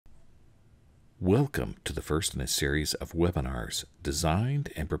Welcome to the first in a series of webinars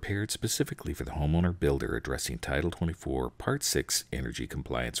designed and prepared specifically for the homeowner builder addressing Title 24 Part 6 Energy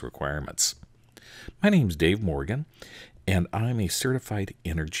Compliance Requirements. My name is Dave Morgan, and I'm a certified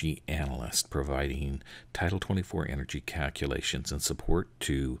energy analyst providing Title 24 energy calculations and support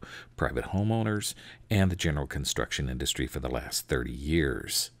to private homeowners and the general construction industry for the last 30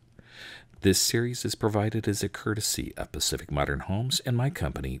 years. This series is provided as a courtesy of Pacific Modern Homes and my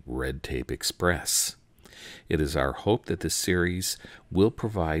company, Red Tape Express. It is our hope that this series will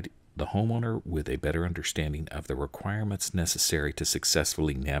provide the homeowner with a better understanding of the requirements necessary to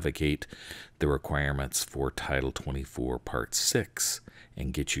successfully navigate the requirements for Title 24 Part 6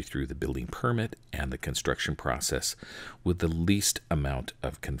 and get you through the building permit and the construction process with the least amount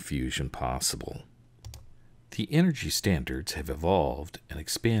of confusion possible. The energy standards have evolved and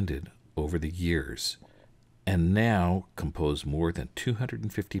expanded over the years, and now compose more than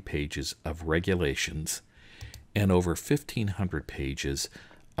 250 pages of regulations and over 1,500 pages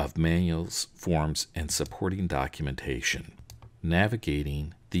of manuals, forms, and supporting documentation.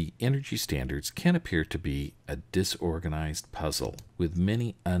 Navigating the energy standards can appear to be a disorganized puzzle with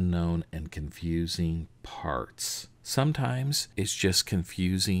many unknown and confusing parts. Sometimes it's just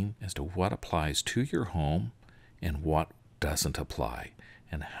confusing as to what applies to your home and what doesn't apply.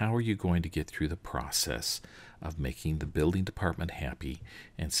 And how are you going to get through the process of making the building department happy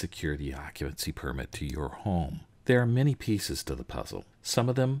and secure the occupancy permit to your home? There are many pieces to the puzzle. Some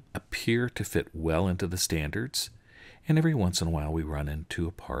of them appear to fit well into the standards, and every once in a while we run into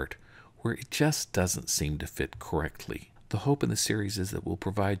a part where it just doesn't seem to fit correctly. The hope in the series is that we'll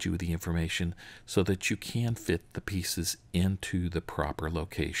provide you with the information so that you can fit the pieces into the proper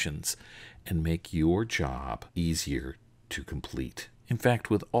locations and make your job easier to complete. In fact,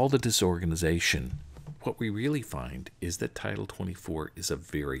 with all the disorganization, what we really find is that Title 24 is a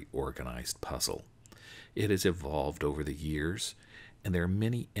very organized puzzle. It has evolved over the years, and there are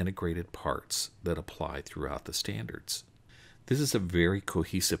many integrated parts that apply throughout the standards. This is a very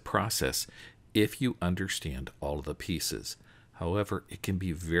cohesive process if you understand all of the pieces. However, it can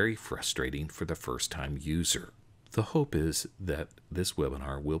be very frustrating for the first-time user. The hope is that this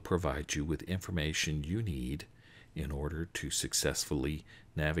webinar will provide you with information you need in order to successfully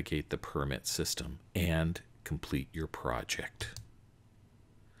navigate the permit system and complete your project.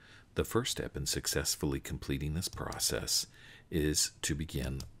 The first step in successfully completing this process is to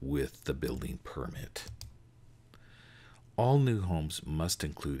begin with the building permit. All new homes must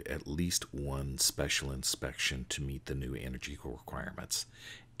include at least one special inspection to meet the new energy requirements,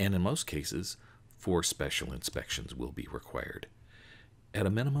 and in most cases, 4 special inspections will be required. At a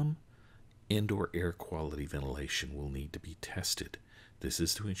minimum, indoor air quality ventilation will need to be tested. This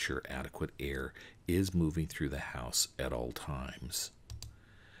is to ensure adequate air is moving through the house at all times.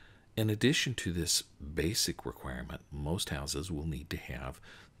 In addition to this basic requirement, most houses will need to have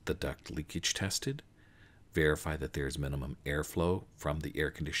the duct leakage tested, verify that there is minimum airflow from the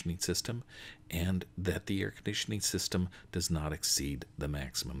air conditioning system, and that the air conditioning system does not exceed the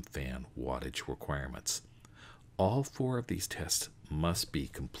maximum fan wattage requirements. All 4 of these tests must be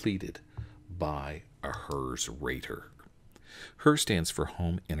completed by a HERS rater. HERS stands for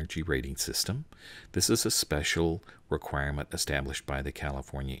Home Energy Rating System. This is a special requirement established by the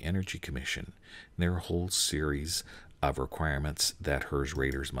California Energy Commission. There are a whole series of requirements that HERS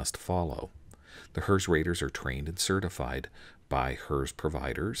raters must follow. The HERS raters are trained and certified by HERS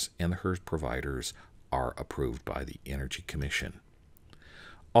providers, and the HERS providers are approved by the Energy Commission.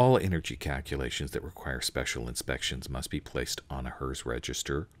 All energy calculations that require special inspections must be placed on a HERS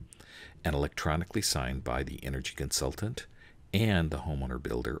register and electronically signed by the energy consultant and the homeowner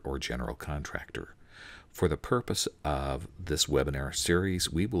builder or general contractor. For the purpose of this webinar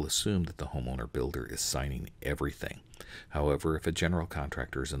series, we will assume that the homeowner builder is signing everything. However, if a general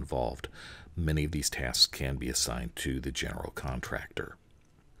contractor is involved, many of these tasks can be assigned to the general contractor.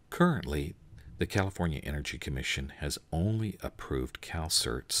 Currently, the California Energy Commission has only approved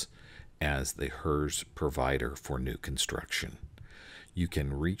CalCerts as the HERS provider for new construction. You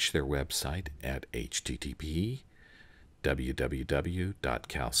can reach their website at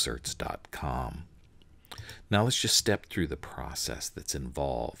http://www.calcerts.com. Now let's just step through the process that's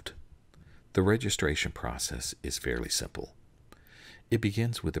involved. The registration process is fairly simple. It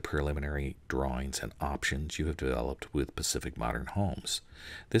begins with the preliminary drawings and options you have developed with Pacific Modern Homes.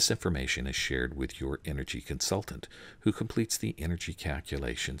 This information is shared with your energy consultant, who completes the energy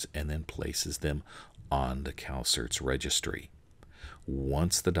calculations and then places them on the CalCerts registry.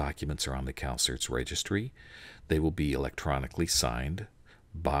 Once the documents are on the CalCerts registry, they will be electronically signed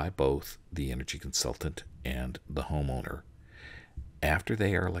by both the energy consultant and the homeowner. After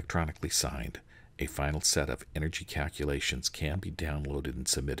they are electronically signed, A final set of energy calculations can be downloaded and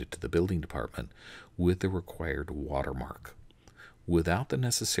submitted to the building department with the required watermark. Without the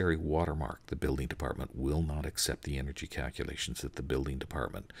necessary watermark, the building department will not accept the energy calculations at the building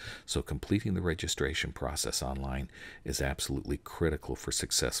department, so completing the registration process online is absolutely critical for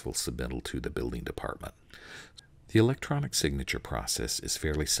successful submittal to the building department. The electronic signature process is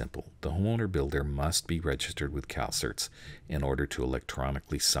fairly simple. The homeowner builder must be registered with CalCerts in order to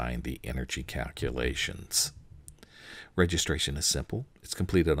electronically sign the energy calculations. Registration is simple, it's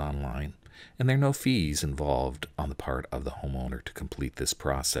completed online, and there are no fees involved on the part of the homeowner to complete this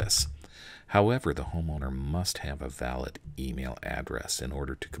process. However, the homeowner must have a valid email address in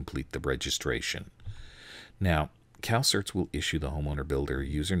order to complete the registration. Now, CalCerts will issue the homeowner builder a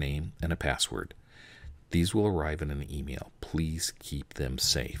username and a password. These will arrive in an email. Please keep them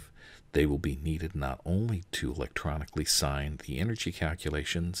safe. They will be needed not only to electronically sign the energy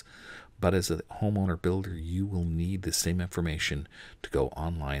calculations, but as a homeowner builder, you will need the same information to go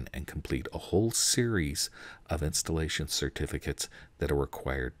online and complete a whole series of installation certificates that are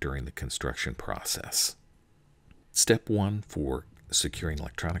required during the construction process. Step 1 for securing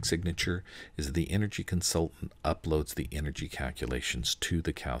electronic signature is that the energy consultant uploads the energy calculations to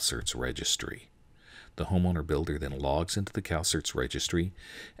the CalCerts registry. The homeowner builder then logs into the CalCerts registry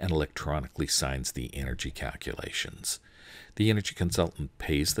and electronically signs the energy calculations. The energy consultant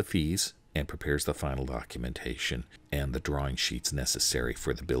pays the fees and prepares the final documentation and the drawing sheets necessary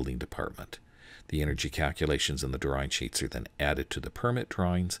for the building department. The energy calculations and the drawing sheets are then added to the permit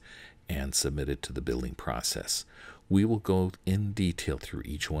drawings and submitted to the building process. We will go in detail through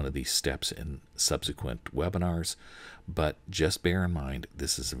each one of these steps in subsequent webinars, but just bear in mind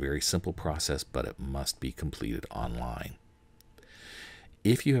this is a very simple process, but it must be completed online.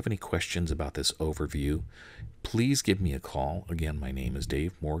 If you have any questions about this overview, please give me a call. Again, my name is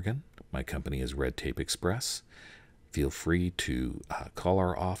Dave Morgan. My company is Red Tape Express. Feel free to call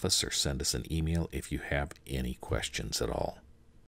our office or send us an email if you have any questions at all.